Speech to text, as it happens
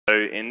So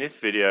in this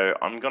video,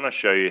 I'm going to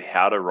show you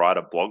how to write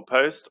a blog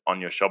post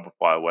on your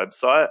Shopify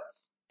website,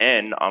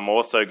 and I'm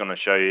also going to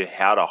show you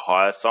how to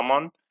hire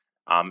someone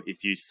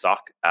if you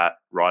suck at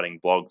writing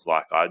blogs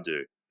like I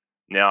do.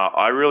 Now,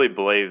 I really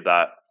believe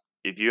that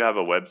if you have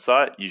a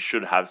website, you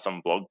should have some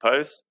blog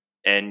posts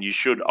and you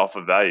should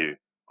offer value.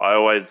 I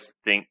always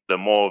think the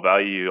more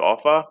value you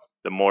offer,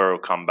 the more it will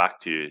come back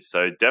to you.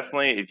 So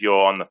definitely, if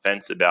you're on the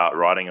fence about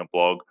writing a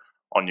blog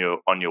on your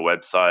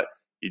website,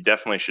 you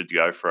definitely should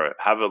go for it.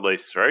 Have at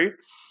least 3.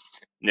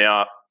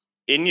 Now,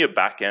 in your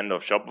back end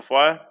of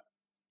Shopify,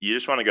 you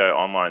just want to go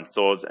online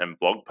stores and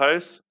blog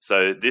posts.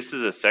 So this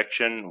is a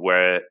section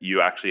where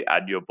you actually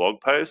add your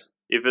blog post.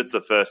 If it's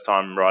the first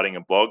time writing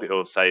a blog, it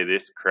will say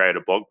this, create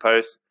a blog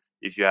post.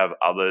 If you have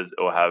others,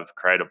 it will have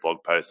create a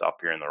blog post up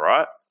here in the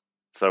right.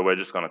 So we're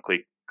just going to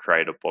click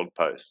create a blog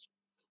post.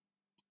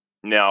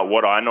 Now,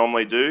 what I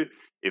normally do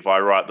if I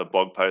write the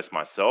blog post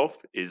myself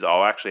is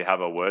I'll actually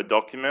have a Word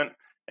document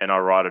and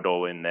I'll write it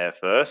all in there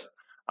first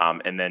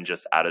and then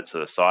just add it to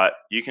the site.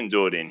 You can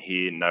do it in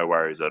here, no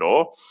worries at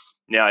all.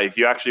 Now, if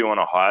you actually want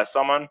to hire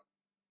someone,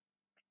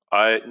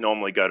 I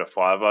normally go to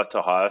Fiverr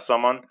to hire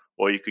someone,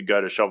 or you could go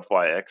to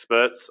Shopify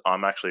Experts.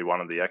 I'm actually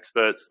one of the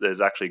experts.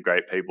 There's actually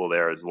great people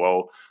there as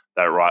well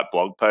that write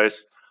blog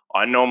posts.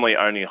 I normally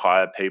only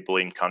hire people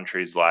in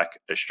countries like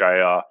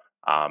Australia,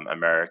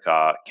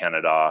 America,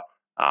 Canada,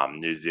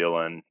 New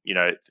Zealand,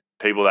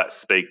 people that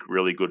speak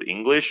really good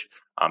English,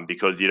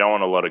 because you don't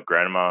want a lot of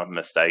grammar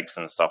mistakes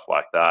and stuff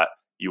like that.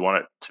 You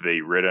want it to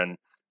be written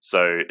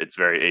so it's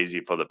very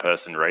easy for the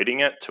person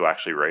reading it to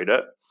actually read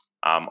it.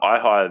 I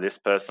hire this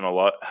person a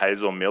lot,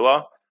 Hazel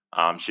Miller.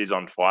 She's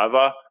on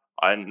Fiverr.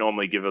 I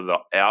normally give her the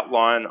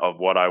outline of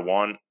what I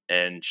want,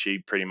 and she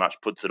pretty much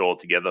puts it all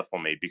together for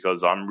me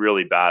because I'm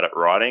really bad at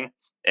writing,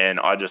 and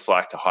I just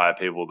like to hire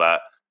people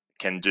that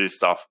can do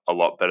stuff a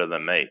lot better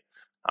than me.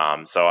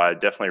 So I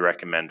definitely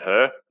recommend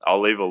her.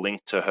 I'll leave a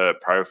link to her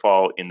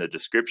profile in the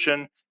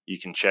description. You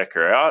can check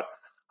her out.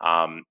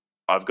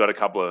 I've got a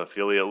couple of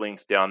affiliate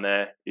links down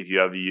there. If you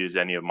ever use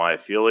any of my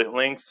affiliate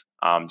links,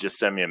 just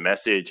send me a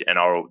message and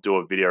I'll do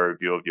a video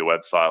review of your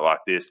website like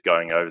this,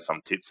 going over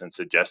some tips and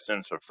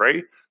suggestions for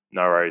free.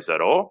 No worries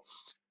at all.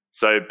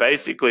 So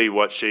basically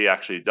what she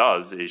actually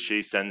does is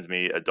she sends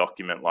me a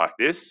document like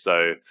this.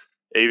 So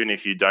even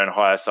if you don't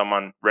hire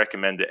someone,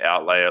 recommend to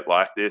outlay it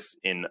like this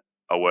in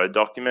a Word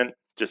document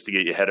just to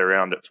get your head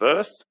around it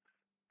first.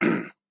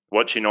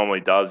 What she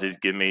normally does is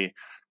give me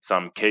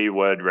some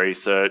keyword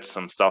research,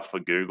 some stuff for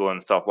Google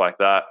and stuff like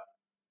that.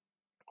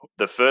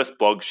 The first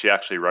blog she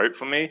actually wrote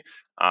for me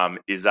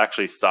is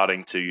actually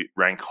starting to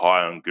rank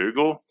high on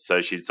Google.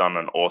 So she's done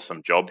an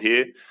awesome job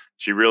here.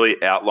 She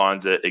really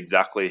outlines it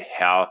exactly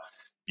how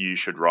you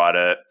should write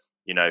it.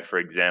 For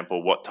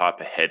example, what type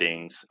of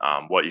headings,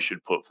 what you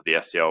should put for the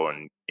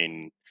SEO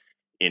in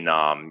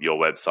your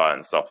website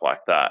and stuff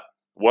like that.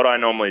 What I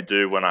normally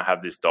do when I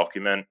have this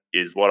document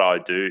is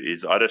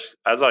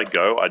as I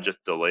go, I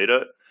just delete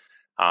it.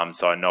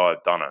 So I know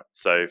I've done it.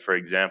 So for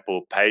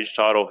example, page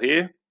title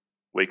here,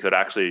 we could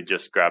actually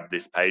just grab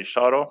this page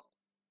title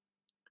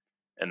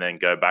and then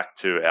go back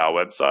to our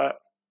website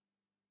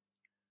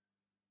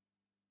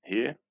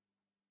here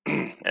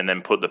and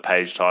then put the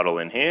page title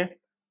in here.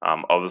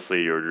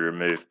 Obviously you would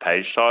remove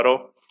page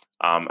title.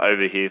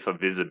 Over here for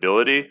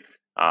visibility,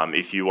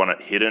 if you want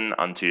it hidden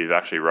until you've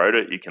actually wrote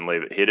it, you can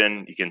leave it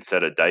hidden. You can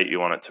set a date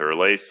you want it to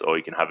release, or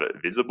you can have it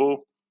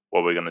visible.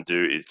 What we're going to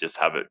do is just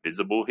have it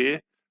visible here.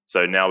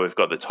 So now we've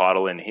got the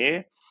title in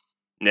here.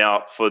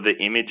 Now for the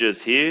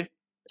images here,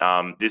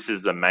 this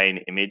is the main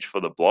image for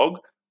the blog.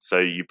 So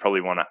you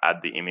probably want to add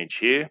the image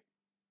here.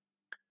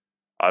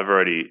 I've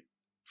already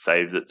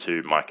saved it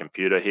to my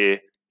computer here.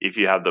 If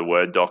you have the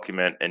Word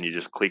document and you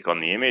just click on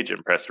the image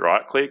and press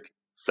right click,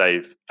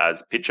 save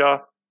as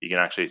picture, you can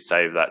actually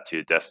save that to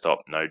your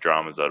desktop, no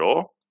dramas at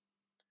all.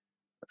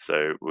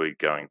 So we're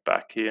going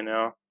back here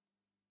now.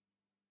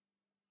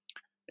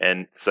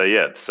 And so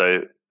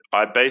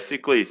I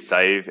basically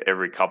save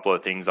every couple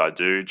of things I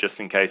do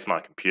just in case my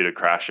computer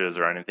crashes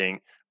or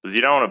anything, because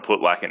you don't want to put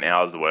like an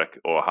hour's work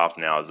or half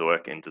an hour's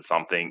work into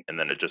something and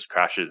then it just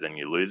crashes and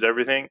you lose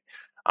everything.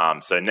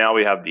 So now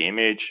we have the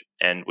image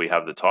and we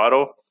have the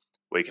title.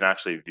 We can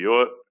actually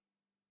view it.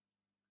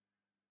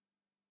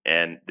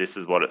 And this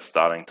is what it's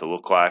starting to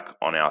look like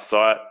on our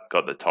site.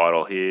 Got the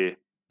title here,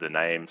 the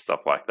name,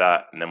 stuff like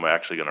that. And then we're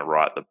actually going to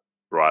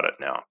write it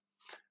now.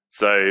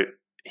 So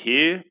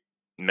here,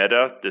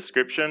 meta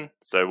description.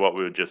 So what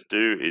we'll just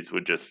do is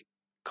we'll just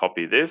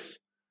copy this.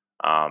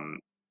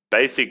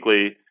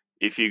 Basically,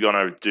 if you're going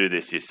to do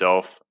this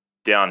yourself,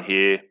 down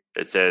here,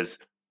 it says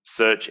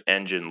search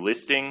engine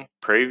listing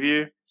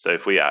preview. So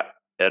if we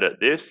edit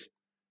this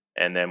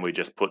and then we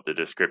just put the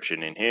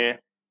description in here,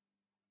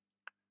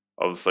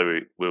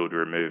 obviously we would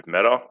remove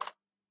meta.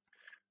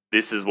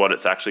 This is what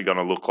it's actually going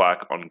to look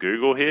like on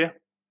Google here.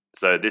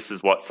 So this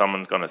is what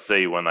someone's going to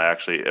see when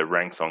it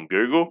ranks on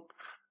Google.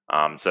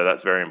 So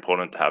that's very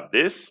important to have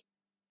this.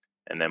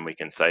 And then we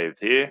can save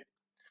here.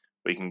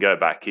 We can go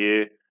back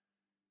here.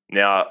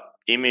 Now,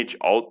 image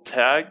alt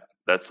tag.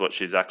 That's what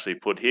she's actually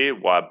put here,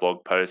 why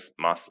blog posts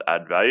must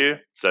add value.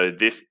 So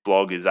this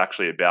blog is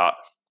actually about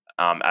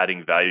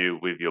adding value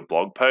with your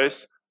blog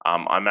posts.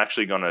 I'm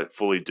actually going to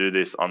fully do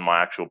this on my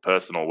actual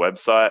personal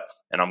website,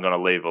 and I'm going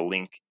to leave a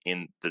link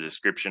in the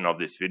description of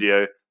this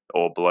video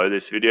or below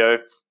this video,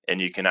 and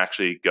you can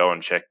actually go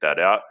and check that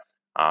out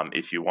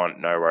if you want,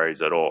 no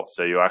worries at all.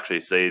 So you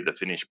actually see the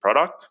finished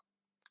product,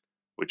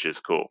 which is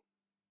cool.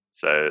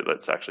 So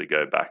let's actually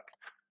go back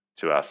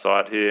to our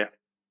site here.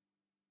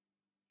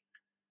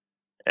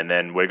 And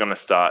then we're going to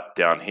start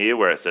down here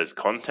where it says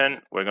content.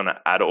 We're going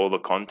to add all the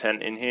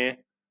content in here.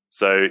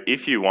 So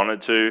if you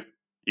wanted to,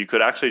 you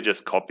could actually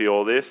just copy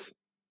all this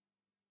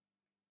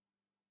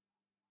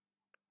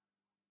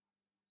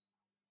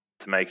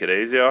to make it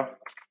easier,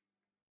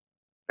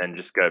 and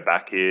just go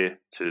back here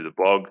to the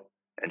blog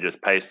and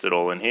just paste it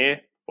all in here,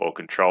 or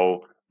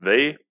Control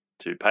V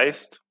to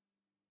paste.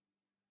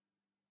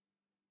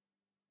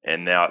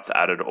 And now it's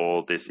added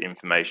all this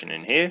information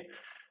in here.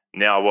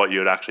 Now what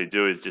you'd actually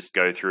do is just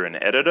go through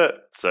and edit it.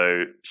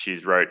 So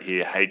she's wrote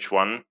here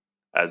H1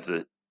 as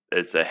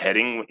a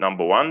heading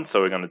number 1.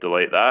 So we're going to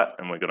delete that,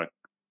 and we're going to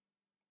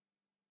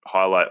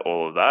highlight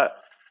all of that.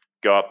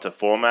 Go up to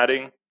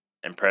formatting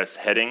and press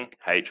heading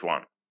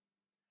H1.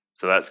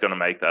 So that's going to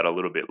make that a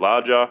little bit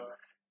larger.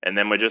 And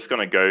then we're just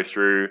going to go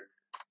through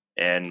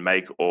and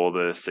make all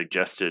the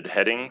suggested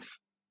headings.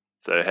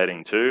 So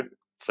heading 2.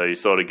 So you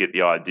sort of get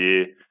the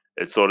idea.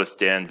 It sort of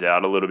stands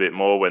out a little bit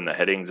more when the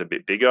heading's a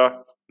bit bigger.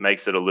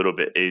 Makes it a little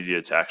bit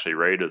easier to actually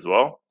read as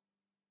well.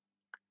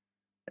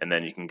 And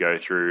then you can go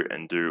through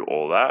and do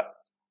all that.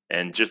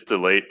 And just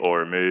delete or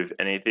remove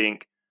anything.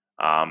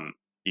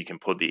 You can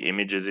put the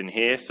images in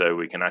here. So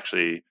we can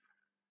actually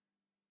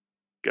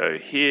go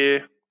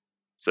here.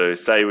 So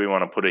say we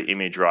want to put an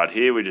image right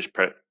here. We just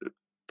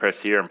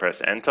press here and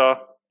press enter.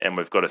 And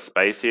we've got a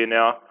space here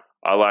now.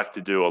 I like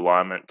to do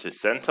alignment to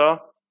center.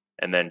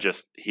 And then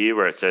just here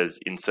where it says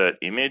insert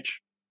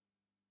image,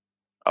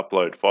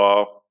 upload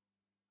file.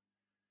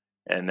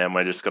 And then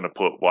we're just going to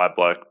put why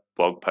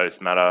blog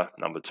post matter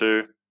number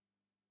 2.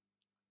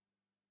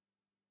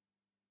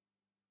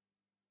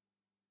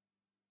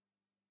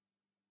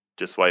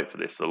 Just wait for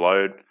this to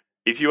load.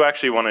 If you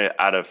actually want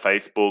to add a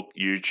Facebook,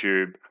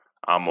 YouTube,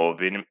 or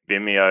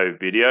Vimeo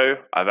video,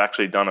 I've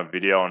actually done a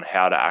video on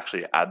how to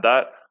actually add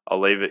that. I'll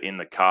leave it in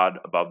the card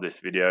above this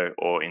video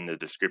or in the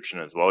description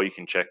as well. You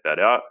can check that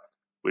out.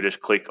 We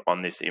just click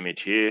on this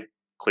image here,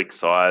 click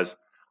size.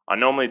 I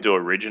normally do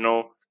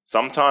original.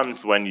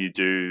 Sometimes when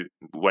you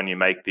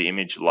make the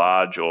image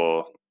large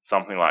or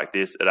something like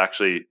this, it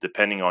actually,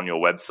 depending on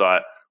your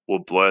website,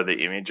 will blur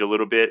the image a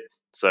little bit.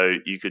 So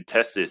you could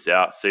test this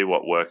out, see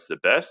what works the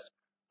best.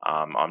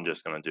 I'm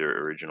just going to do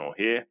original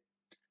here.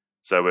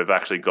 So we've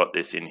actually got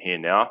this in here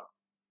now.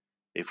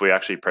 If we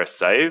actually press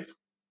save,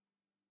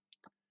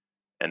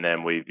 and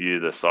then we view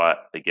the site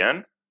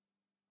again,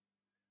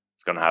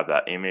 it's going to have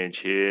that image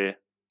here.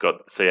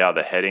 See how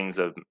the headings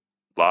are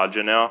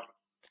larger now.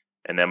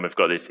 And then we've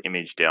got this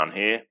image down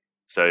here.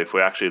 So if we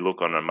actually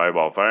look on a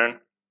mobile phone,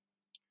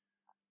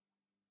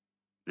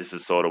 this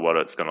is sort of what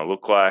it's going to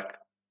look like.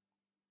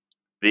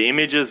 The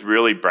images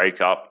really break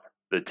up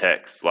the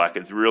text. Like,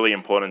 it's really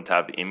important to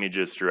have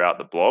images throughout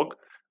the blog.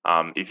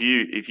 If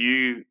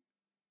you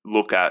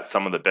look at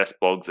some of the best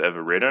blogs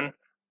ever written,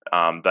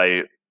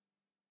 they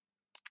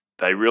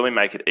really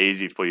make it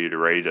easy for you to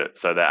read it.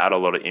 So they add a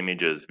lot of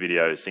images,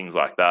 videos, things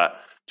like that,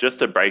 just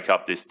to break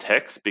up this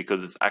text,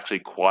 because it's actually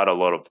quite a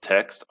lot of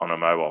text on a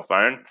mobile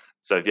phone.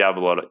 So if you have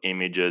a lot of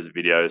images,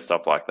 videos,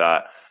 stuff like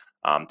that,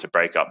 to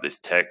break up this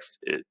text,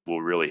 it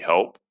will really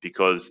help.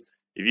 Because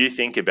if you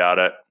think about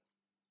it,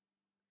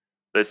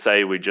 let's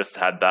say we just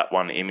had that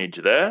one image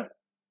there.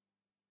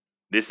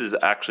 This is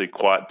actually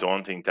quite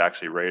daunting to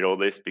actually read all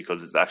this,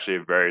 because it's actually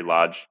a very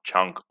large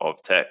chunk of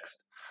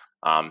text.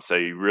 So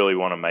you really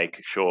want to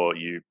make sure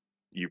you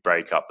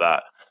break up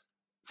that.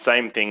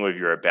 Same thing with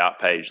your about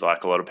page.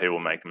 Like, a lot of people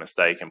make a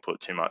mistake and put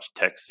too much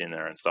text in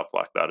there and stuff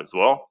like that as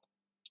well.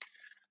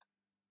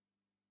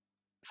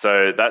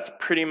 So that's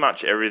pretty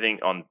much everything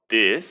on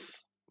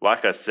this.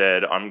 Like I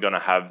said, I'm going to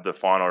have the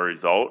final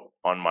result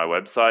on my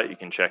website. You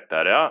can check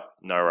that out.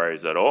 No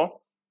worries at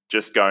all.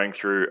 Just going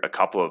through a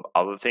couple of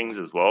other things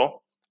as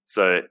well.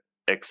 So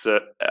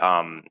excerpt,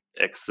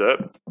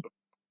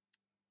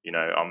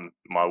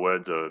 my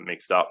words are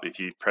mixed up. If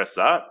you press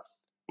that,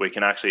 we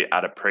can actually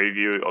add a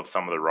preview of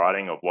some of the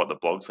writing of what the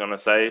blog's going to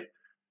say.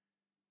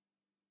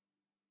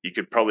 You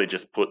could probably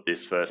just put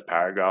this first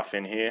paragraph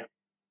in here,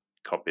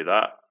 copy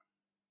that,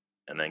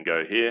 and then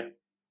go here.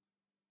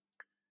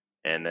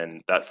 And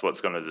then that's what's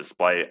going to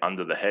display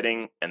under the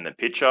heading and the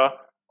picture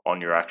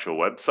on your actual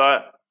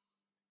website.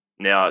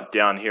 Now,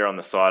 down here on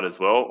the side as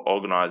well,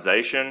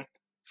 organization.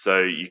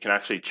 So you can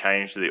actually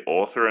change the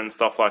author and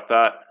stuff like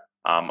that.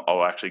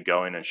 I'll actually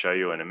go in and show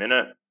you in a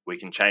minute. We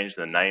can change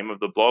the name of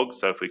the blog.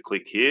 So if we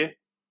click here,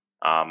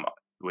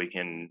 we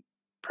can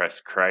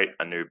press create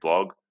a new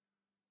blog.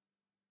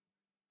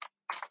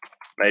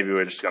 Maybe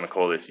we're just going to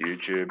call this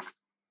YouTube.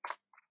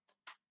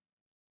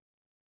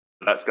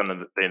 That's going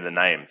to be the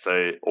name.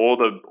 So all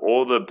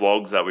the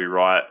blogs that we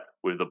write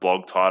with the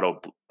blog title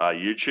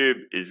YouTube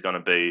is going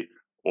to be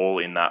all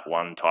in that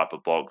one type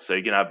of blog. So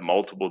you can have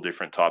multiple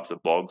different types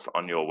of blogs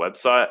on your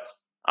website.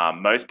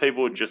 Most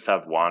people just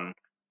have one,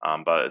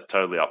 but it's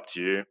totally up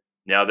to you.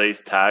 Now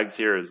these tags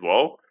here as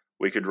well,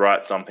 we could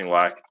write something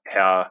like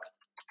how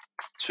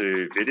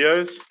to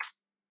videos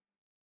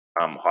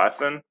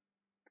hyphen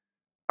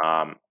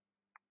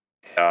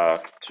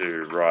how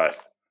to write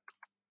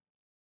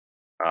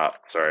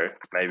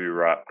maybe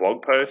write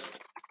blog post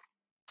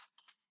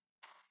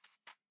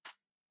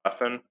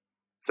hyphen.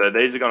 So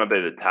these are going to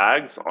be the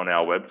tags on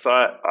our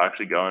website. I'll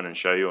actually go in and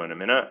show you in a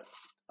minute.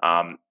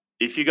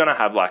 If you're going to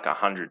have like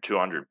 100,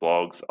 200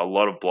 blogs, a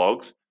lot of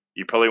blogs,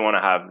 you probably want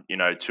to have,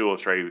 2 or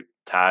 3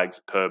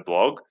 tags per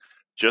blog,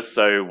 just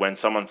so when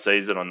someone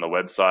sees it on the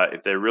website,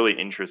 if they're really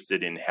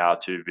interested in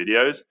how-to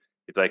videos,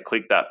 if they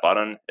click that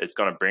button, it's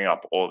going to bring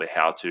up all the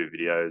how-to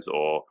videos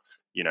or,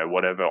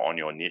 whatever on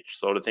your niche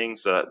sort of thing.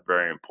 So that's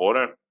very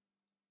important.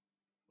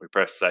 We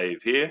press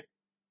save here.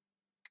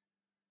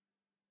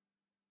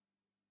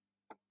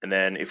 And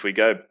then if we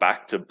go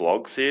back to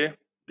blogs here,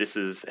 this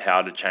is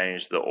how to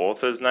change the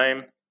author's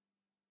name.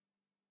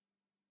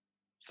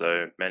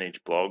 So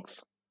manage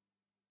blogs.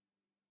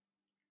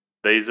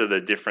 These are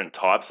the different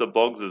types of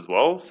blogs as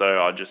well.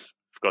 So I just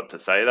forgot to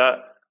say that.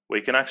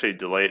 We can actually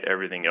delete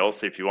everything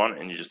else if you want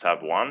and you just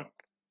have one.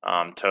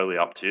 Totally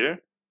up to you.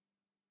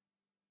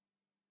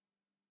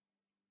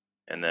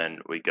 And then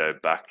we go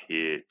back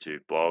here to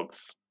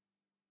blogs.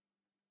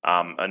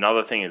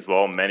 Another thing as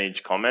well,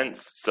 manage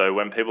comments. So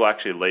when people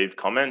actually leave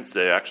comments,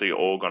 they're actually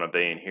all going to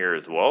be in here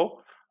as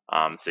well.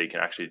 So you can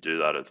actually do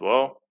that as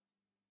well.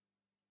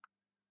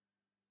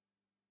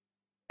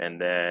 And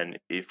then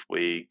if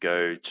we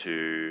go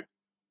to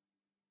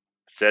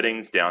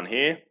settings down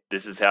here,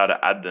 this is how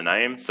to add the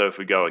name. So if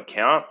we go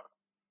account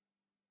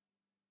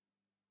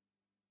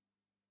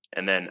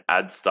and then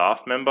add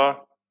staff member.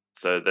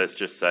 So let's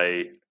just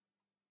say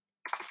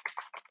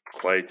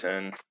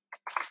Clayton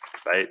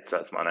Bates,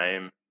 that's my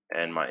name.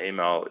 And my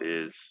email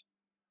is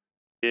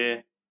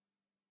here.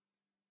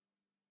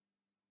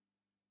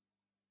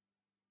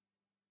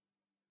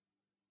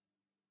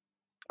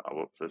 Oh,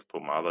 whoops, let's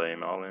put my other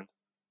email in.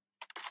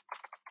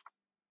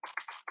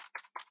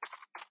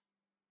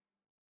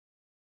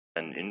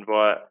 And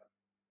invite.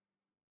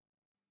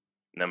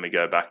 And then we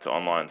go back to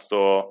online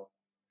store.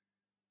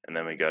 And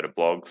then we go to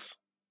blogs.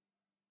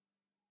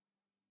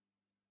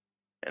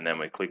 And then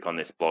we click on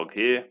this blog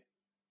here.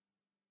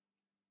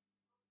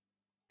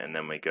 And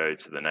then we go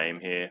to the name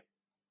here.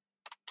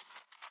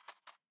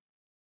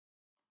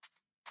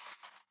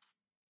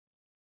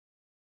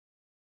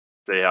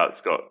 See how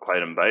it's got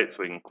Clayton Bates.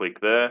 We can click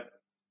there,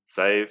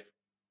 save.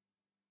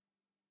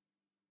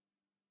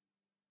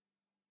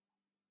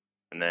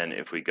 And then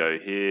if we go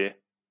here,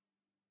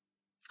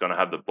 it's going to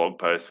have the blog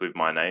post with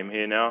my name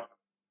here now,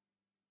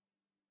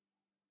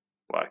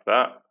 like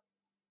that.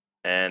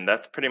 And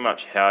that's pretty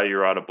much how you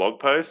write a blog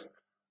post.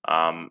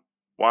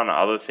 One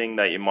other thing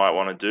that you might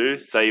want to do,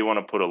 say you want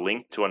to put a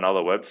link to another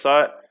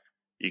website,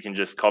 you can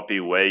just copy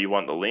where you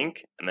want the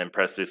link and then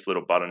press this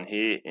little button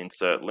here,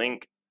 insert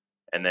link,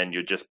 and then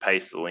you just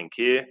paste the link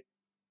here.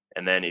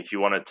 And then if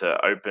you wanted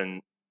to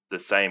open the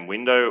same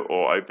window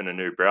or open a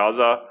new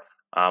browser,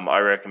 I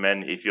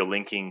recommend if you're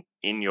linking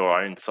in your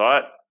own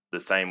site, the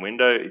same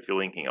window. If you're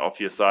linking off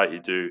your site, you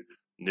do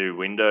new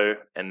window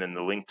and then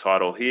the link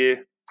title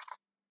here.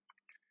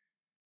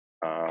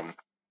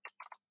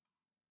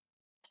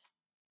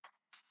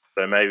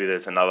 So maybe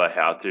there's another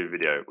how-to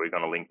video we're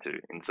going to link to,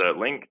 insert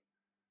link,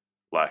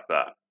 like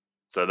that.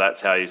 So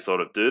that's how you sort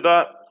of do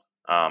that.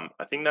 I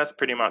think that's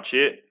pretty much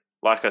it.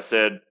 Like I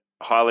said,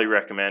 highly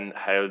recommend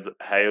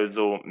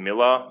Hazel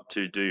Miller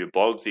to do your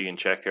blogs. You can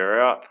check her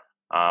out.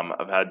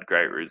 I've had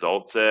great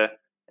results there.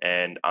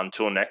 And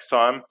until next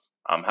time,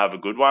 have a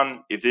good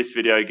one. If this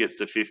video gets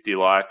to 50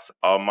 likes,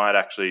 I might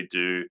actually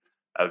do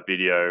a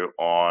video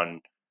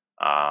on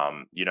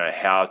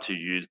how to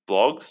use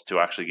blogs to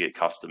actually get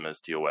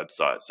customers to your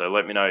website. So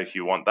let me know if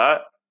you want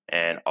that,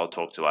 and I'll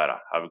talk to you later.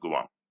 Have a good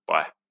one.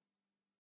 Bye.